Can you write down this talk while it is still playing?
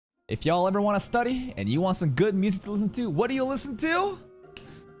If y'all ever want to study and you want some good music to listen to, what do you listen to?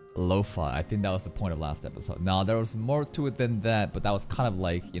 Lo-fi. I think that was the point of last episode. Now, there was more to it than that, but that was kind of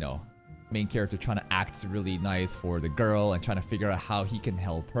like, you know, main character trying to act really nice for the girl and trying to figure out how he can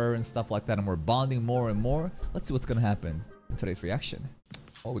help her and stuff like that, and we're bonding more and more. Let's see what's gonna happen in today's reaction.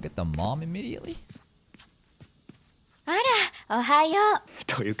 Oh, we get the mom immediately? あら、おはよう。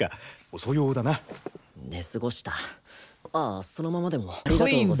というか、遅ようだな。寝過ごした。ああ、そのままでも。ありがとう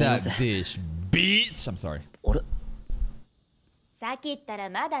Clean ございま that す。dish, bitch! I'm sorry. あれ、さっき言ったら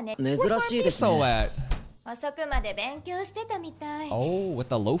まだね。珍しいですね。 So at 遅くまで勉強してたみたい。 oh, with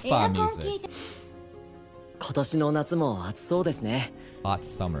the エ lo-fi アコン聞い music. て。今年の夏も暑そうですね。 Hot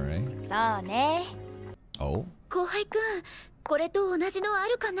summer, eh? そうね。 Oh, 後輩くん、これと同じのあ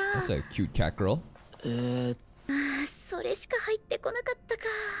るかな。 that's a cute cat girl. それしか入ってこなかったか。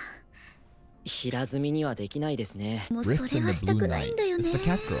平積みにはできないですね。もうそ Rift れ in は the した Blue くないんだ Night. よ It's ね。 the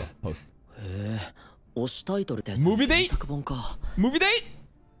cat girl post. 推しタイトルってやつ。 Movie date？ 原作本か。 Movie date?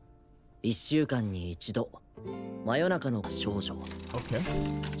 1週間に一度。真夜中の少女。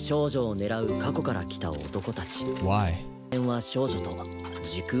 Okay. 少女を狙う過去から来た男たち。 Why? 人は少女と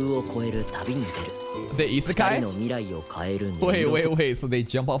時空を超える旅に出る。 The 二人 isekai? の未来を変える音 Wait, 色 wait, と wait. So they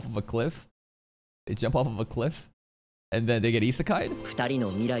jump off of a cliff? They jump off of a cliff? And then they get isekai'd? 二人の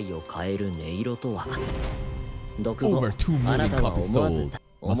未来を変える音色とは。読後 Over 2あな million たは copies 思わず sold.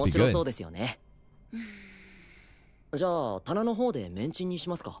 面 Must be 白そう good. ですよね。じゃあ棚の方でメンチンにし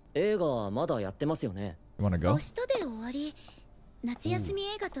ますか。映画まだやってますよね。 You wanna go? 明日で終わり。夏休み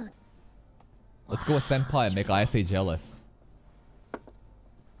映画と。 Let's go with Senpai and make Ayase jealous.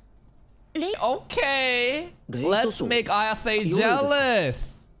 レイ Okay! レイト Let's ショー。 make Ayase 夜で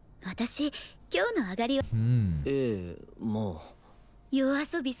すか？ jealous! 私、今日の上がりは ええ、も夜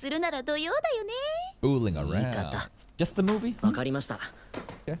遊びするなら土曜だよね。 Fooling う around. 言い方。 Just the movie? わかりました。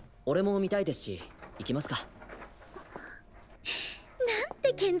 Okay. 俺も見たいですし、行きますか。なん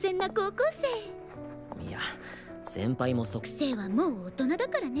て健全な高校生。いや、先輩も即生はもう大人だ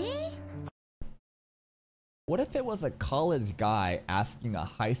からね。 What if it was a college guy asking a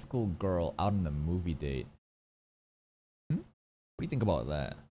high school girl out on a movie date? Hmm? What do you think about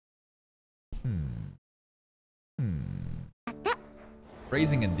that?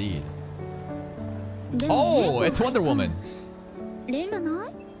 Phrasing indeed. でもね Oh, it's Wonder Woman. レンラな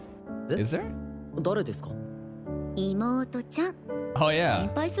い？ Is there? 誰ですか。妹ちゃん。 Oh 心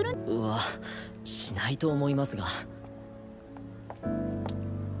yeah. 配する。うわ、しないと思いますが。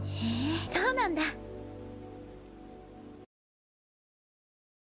そうなんだ。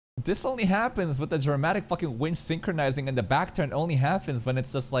 This only happens with the dramatic fucking wind synchronizing, and the back turn only happens when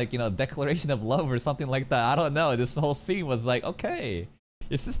it's just like, you know, declaration of love or something like that. I don't know. This whole scene was like, okay,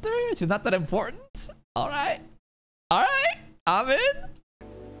 your sister? She's not that important? Alright. Alright. I'm in.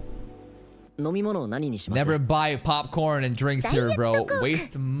 飲み物何にします。 Never buy popcorn and drinks here, bro.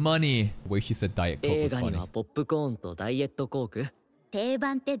 Waste money. The way she said Diet Coke 映 was 画に funny. はポップコーンとダイエットコーク。定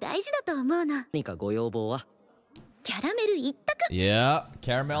番って大事だと思うの。何かご要望は。キャラメル一択。 Yeah,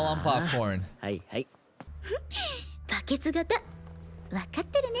 caramel on popcorn. はいはい。バケツ型。わかっ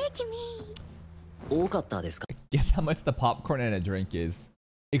てるね、君。多かったですか。 Guess how much the popcorn and a drink is?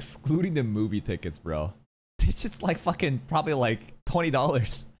 Excluding the movie tickets, bro. This shit's like fucking probably like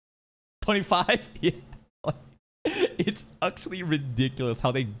 $20. 25? Yeah. It's actually ridiculous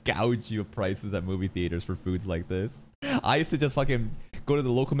how they gouge you prices at movie theaters for foods like this. I used to just fucking go to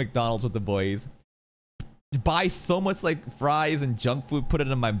the local McDonald's with the boys, buy so much like fries and junk food, put it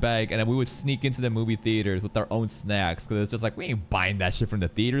in my bag, and then we would sneak into the movie theaters with our own snacks because it's just like, we ain't buying that shit from the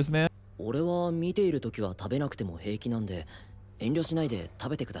theaters, man. 俺は見ているときは食べなくても平気なんで、遠慮しないで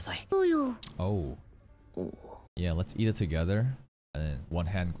食べてください。そうよ。 Oh. Yeah, let's eat it together. And then one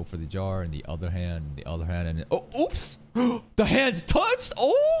hand go for the jar, and the other hand, and then, oh, oops! The hands touched!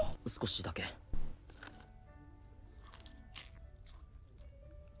 Oh! 少しだけ。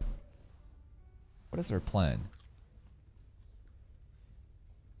 What is our plan?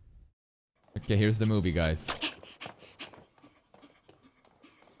 Okay, here's the movie, guys.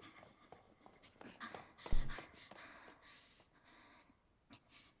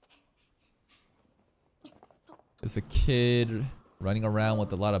 There's a kid running around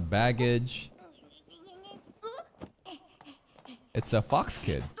with a lot of baggage. It's a fox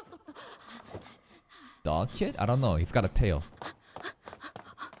kid. Dog kid? I don't know. He's got a tail.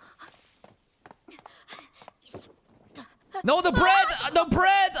 No, the bread! The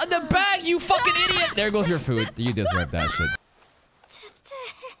bread! The bag, you fucking idiot! There goes your food. You deserve that shit.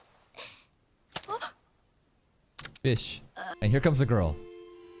 Fish. And here comes the girl.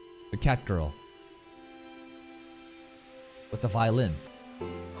 The cat girl. With the violin.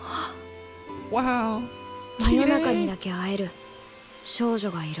 Wow. 真夜中にだけ会える少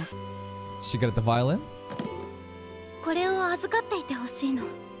女がいる。 She got the violin? これを預かっていてほしいの。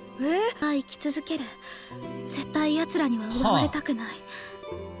生き続ける。絶対奴らには奪われたくない。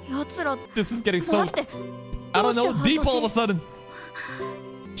奴ら This is getting so... I don't know, deep all of a sudden.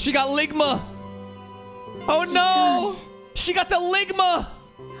 She got ligma. Oh no! She got the ligma!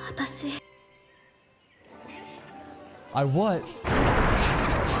 私 I what?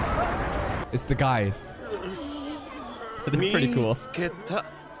 It's the guys. They're pretty cool. 見つけた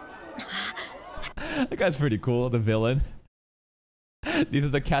That guy's pretty cool, the villain. These are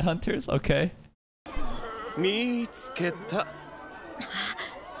the cat hunters? Okay. 見つけた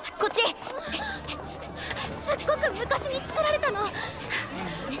こっち。すっごく昔に作られたの。わ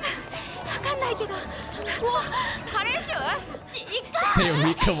かんないけど。うわ、カレー臭？They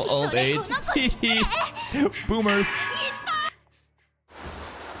reek of old age. Boomers.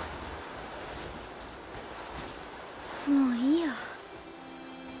 もういいよ。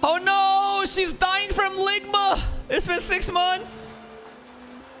 Oh no! She's dying from ligma! It's been 6 months!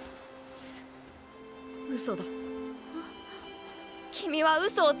 嘘だ。君は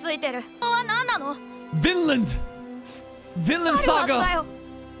嘘をついてる。は何なの？ Vinland! Vinland あるはずだ Saga! よ。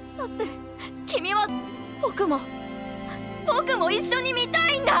だって君は僕も一緒に見た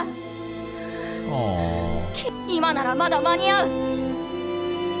いんだ。 Aww. 今ならまだ間に合う。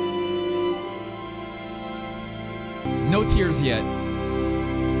 No tears yet.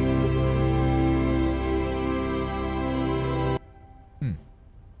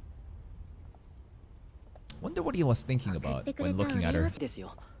 Wonder what he was thinking about when looking at her. です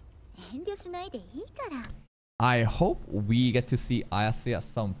よ。遠慮しないでいいから。 I hope we get to see Ayase at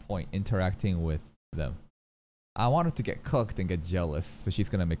some point interacting with them. I want her to get cooked and get jealous, so she's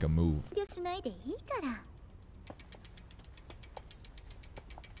gonna make a move. 遠慮しないでいいから。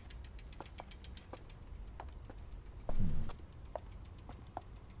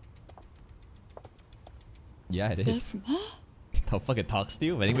 Yeah, it で is. すね。 The fucking talks to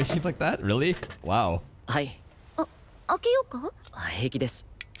you? Vending machine like that? Really? Wow. はい。開けようか？平気です。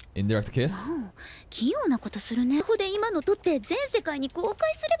 Indirect kiss? 器用なことするね。ここで今の撮って全世界に公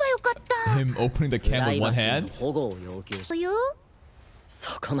開すればよかった。 Him opening the プ can ライ with バ one シーの hand? 保護を要求し、よ。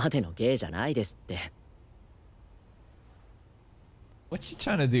そこまでの芸じゃないですって。 What's she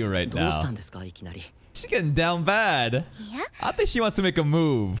trying to do right どうした now? んですかいきなり。 She getting down bad. いや、 I think she wants to make a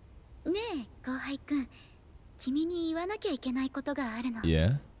move. ねえ後輩くん、君に言わなきゃいけないことがあるの。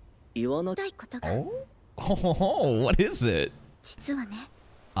 Yeah? 言わなたいことが。 Oh? Oh, what is it? 実はね、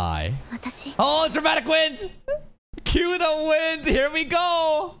 I. 私 Oh, dramatic wind! Cue the wind! Here we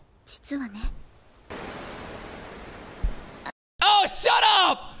go! 実はね。 Oh, shut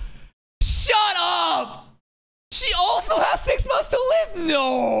up! Shut up! She also has 6 months to live?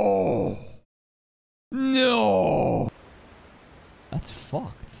 No! No! That's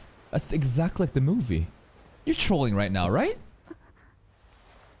fucked. That's exactly like the movie. You're trolling right now, right?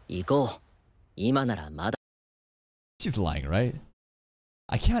 行こう。今ならまだ。 She's lying, right?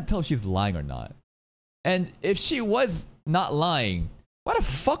 I can't tell if she's lying or not. And if she was not lying, why the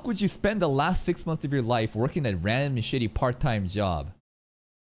fuck would you spend the last 6 months of your life working a random and shitty part-time job?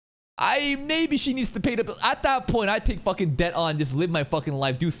 Maybe she needs to pay the bill. At that point, I'd take fucking debt on, just live my fucking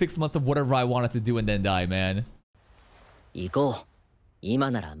life, do 6 months of whatever I wanted to do and then die, man. 行こう。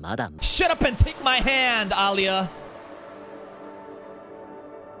今ならまだ。 Shut up and take my hand, Alia.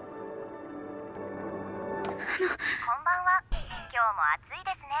 こんばんは。今日も暑い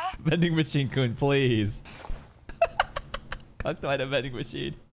ですね。 Vending machine kun, please. Cooked by the vending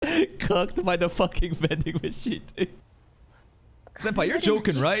machine. Cooked by the fucking vending machine. Senpai, you're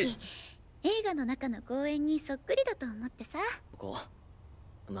joking, right? 映画の中の公園にそっくりだと思ってさ。こ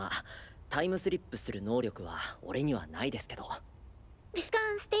う。まあ、タイムスリップする能力は俺にはないですけど。俯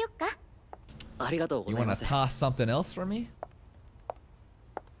瞰捨てよっか。ありがとうご You ざい wanna ます。 toss something else for me?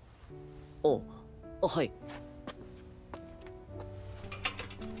 お、はい。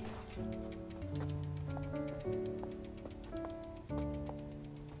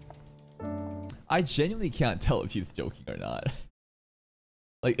 I genuinely can't tell if she's joking or not.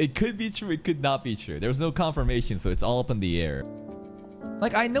 Like, it could be true, it could not be true. There was no confirmation, so it's all up in the air.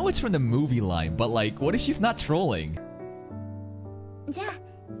 Like, I know it's from the movie line, but like, what if she's not trolling? じゃ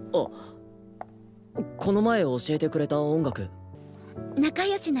あ、この前教えてくれた音楽。あ仲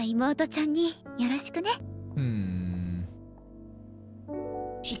良しな妹ちゃんによろしくね。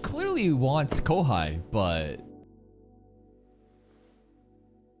She clearly wants Kohai, but...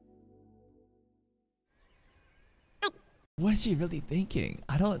 What is she really thinking?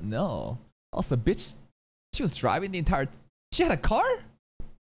 I don't know. Also, bitch, she was driving the entire... She had a car?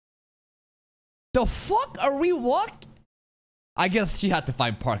 The fuck are we walking? I guess she had to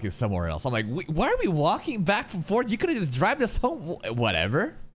find parking somewhere else. I'm like, why are we walking back and forth? You could have just driven us home.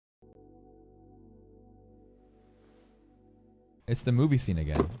 Whatever. It's the movie scene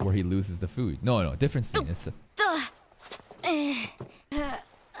again, where he loses the food. No, different scene. It's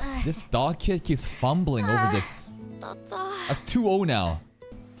this dog kid keeps fumbling over this. That's 2-0 now.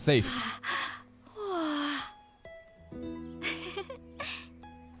 Safe.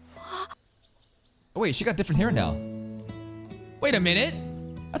 Oh, wait, she got different hair now. Wait a minute.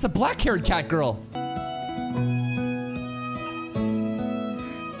 That's a black-haired cat girl.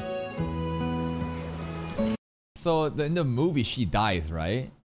 So in the movie, she dies,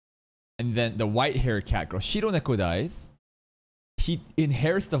 right? And then the white-haired cat girl, Shironeko, dies. He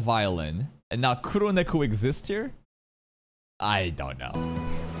inherits the violin. And now Kuroneko exists here? I don't know.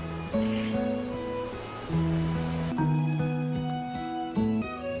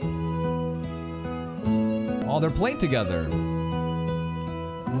 Oh, they're playing together.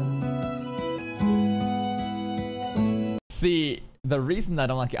 See, the reason that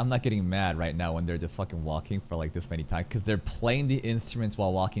I'm not getting mad right now when they're just fucking walking for like this many times, because they're playing the instruments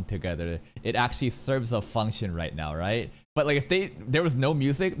while walking together. It actually serves a function right now, right? But like if there was no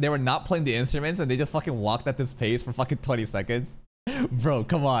music, they were not playing the instruments and they just fucking walked at this pace for fucking 20 seconds. Bro,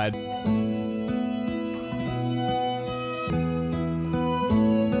 come on.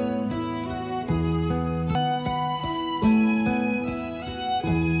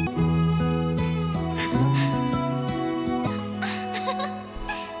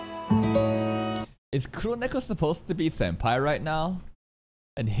 Is Kuroneko supposed to be Senpai right now?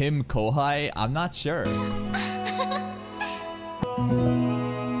 And him Kohai? I'm not sure.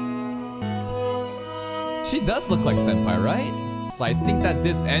 She does look like Senpai, right? So I think that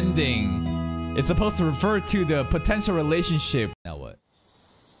this ending is supposed to refer to the potential relationship. Now what?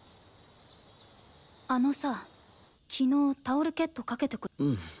 あのさ、昨日タオルケットかけてく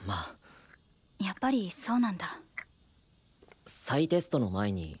る。まあ。やっぱりそうなんだ。再テストの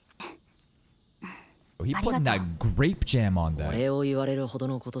前に。He put that grape jam on that. お礼を言われるほど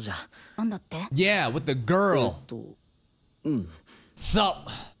のことじゃ。なんだって？ Yeah, with the girl. Sup?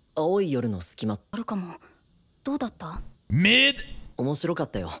 青い夜の隙間。あるかも。どうだった？ Mid. 面白かっ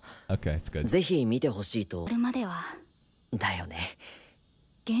たよ。Okay, it's good. ぜひ見てほしいと。これまでは。だよね。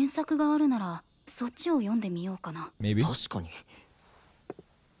原作があるならそっちを読んでみようかな。Maybe. 確かに。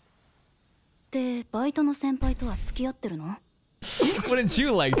で、バイトの先輩とは付き合ってるの？ Wouldn't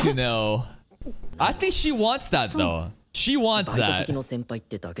you like to know? I think she wants that though. She wants バイト that. 先の先輩っ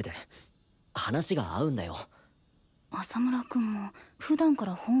てだけで話が合うんだよ。浅村くんも普段か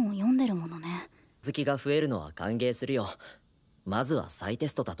ら本を読んでるものね。好きが増えるのは歓迎するよ。まずは再テ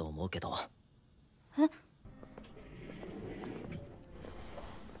ストだと思うけど。え？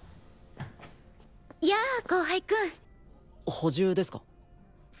やあ、後輩くん。補充ですか？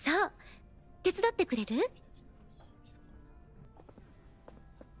そう。手伝ってくれる？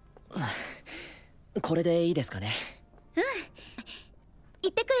これでいいですかね。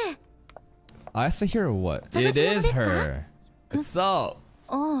行ってくる。I say her or what? It is her. It's up.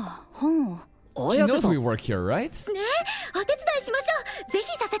 ああ、本を。She knows we work here, right? ねえ、お手伝いしましょう。ぜひ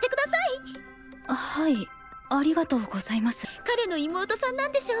させてください。はい、ありがとうございます。彼の妹さんな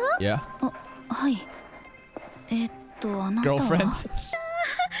んでしょ？ Yeah. あ、はい。あなたは。Girlfriend? 本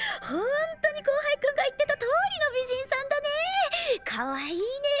当に後輩くんが言ってた通りの美人さんだね。可愛いね。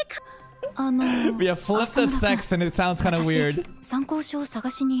Yeah, flip the sex and it sounds kind of weird. 参考書を探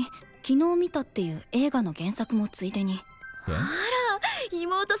しに昨日見たっていう映画の原作もついでに。あら、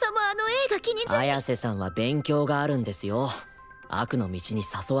妹さんもあの映画気に入って。綾瀬さんは勉強があるんですよ。悪の道に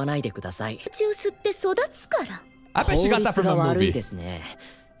誘わないでください。血を吸って育つから。I bet she got that from a 悪い movie. ですね。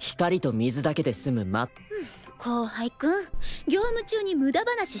光と水だけで済む後輩くん、業務中に無駄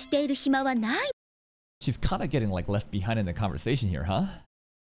話している暇はない。She's kind of getting like left behind in the conversation here, huh?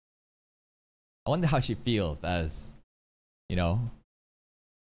 I wonder how she feels as, you know,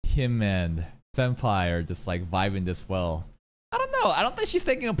 him and Senpai are just like vibing this well. I don't know. I don't think she's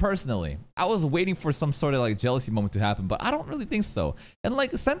taking it personally. I was waiting for some sort of like jealousy moment to happen, but I don't really think so. And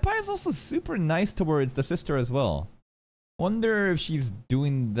like Senpai is also super nice towards the sister as well. Wonder if she's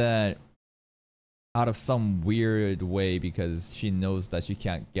doing that out of some weird way because she knows that she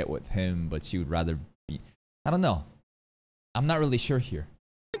can't get with him, but she would rather be. I don't know. I'm not really sure here.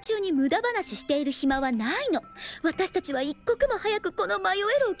 中に無駄話している暇はないの。私たちは一刻も早くこの迷え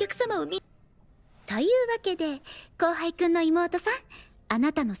るお客様を見。というわけで、後輩くんの妹さん、あ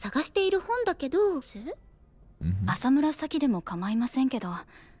なたの探している本だけど、浅紫でも構いませんけど、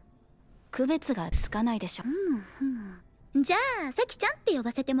区別がつかないでしょ。じゃあ、さきちゃんって呼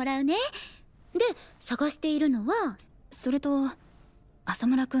ばせてもらうね。で探しているのは、それと浅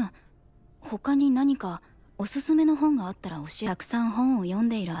村くん、他に何かおすすめの本があったら教え。たくさん本を読ん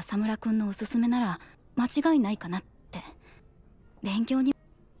でいる浅村くんのおすすめなら間違いないかなって。勉強に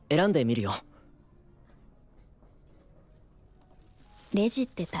選んでみるよ。レジっ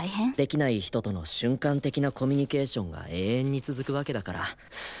て大変？できない人との瞬間的なコミュニケーションが永遠に続くわけだから、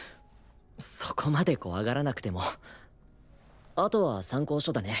そこまで怖がらなくても。あとは参考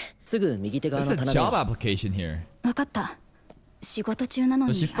書だね。すぐ右手側 There's の a 棚 job で。 application here. わかった。仕事中なの So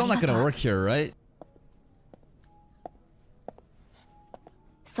に she's あ still り not が gonna とう。 work here, right?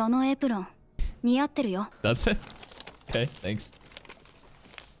 そのエプロン似合ってるよ。 That's it? Okay, thanks.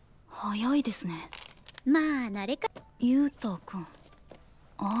 早いですね。まあ慣れか。ゆうたくん。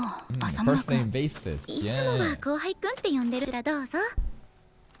ああ、浅村 First くん。 name basis. いつもは Yeah. 後輩くんって呼んでる。こちらどうぞ。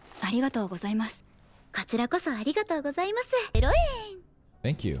ありがとうございます。こちらこそありがとうございます。0円。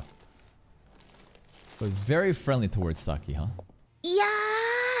 Thank you. But very friendly towards Saki, huh? いや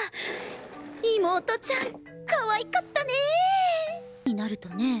ー、妹ちゃん可愛かったねー。になると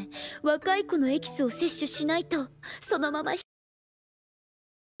ね、若い子のエキスを摂取しないとそのまま。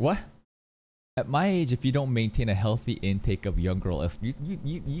 What? At my age, if you don't maintain a healthy intake of young girl,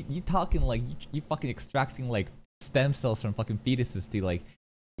 you talking like you fucking extracting like stem cells from fucking fetuses to like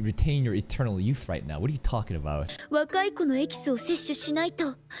retain your eternal youth right now. What are you talking about? 若い子のエキスを摂取しない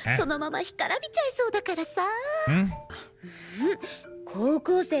とそのまま干からびちゃいそうだからさ。高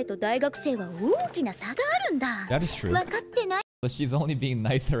校生と大学生は大きな差があるんだ。 That is true. 分かってない。 But she's only being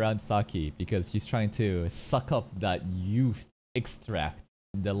nice around Saki because she's trying to suck up that youth extract.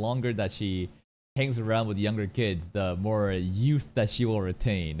 The longer that she hangs around with younger kids, the more youth that she will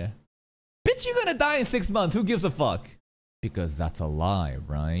retain. Bitch, you're gonna die in 6 months. Who gives a fuck? Because that's a lie,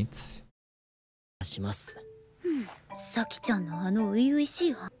 right? します。さきちゃんのあの初々し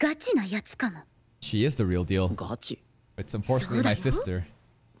いガチなやつかも。 She is the real deal. ガチ。 It's unfortunately my sister.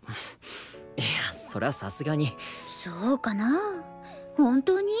 いや、そりゃさすがに。そうかな。本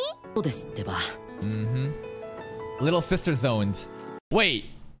当に？そうですってば。Little sister zoned. Wait.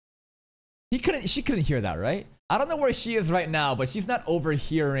 She couldn't hear that, right? I don't know where she is right now, but she's not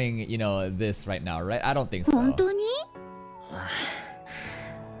overhearing, you know, this right now, right? I don't think so. 本当に？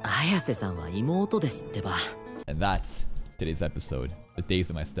綾瀬さんは妹ですってば。 And that's today's episode, The Days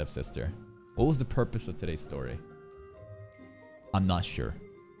of My Stepsister. What was the purpose of today's story? I'm not sure.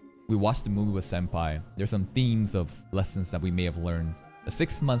 We watched the movie with Senpai. There's some themes of lessons that we may have learned. The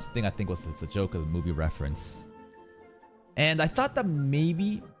 6 months thing I think was just a joke of the movie reference. And I thought that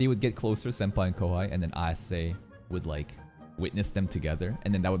maybe they would get closer, Senpai and Kohai, and then Ase would like witness them together,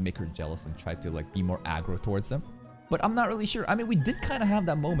 and then that would make her jealous and try to like be more aggro towards them. But I'm not really sure. I mean, we did kind of have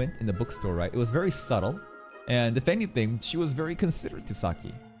that moment in the bookstore, right? It was very subtle. And if anything, she was very considerate to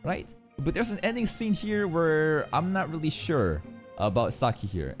Saki, right? But there's an ending scene here where I'm not really sure about Saki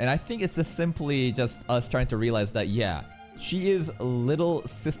here. And I think it's just simply just us trying to realize that, yeah, she is little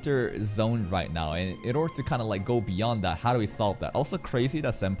sister zoned right now. And in order to kind of like go beyond that, how do we solve that? Also crazy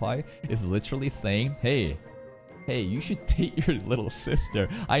that Senpai is literally saying, hey, you should date your little sister.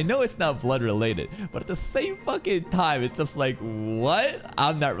 I know it's not blood related, but at the same fucking time, it's just like, what?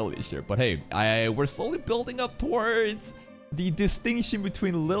 I'm not really sure. But hey, we're slowly building up towards the distinction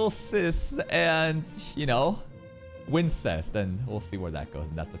between little sis and, you know, Wincest. And we'll see where that goes.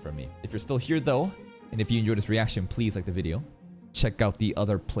 And that's it for me. If you're still here though, and if you enjoyed this reaction, please like the video. Check out the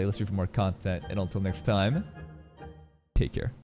other playlist for more content. And until next time, take care.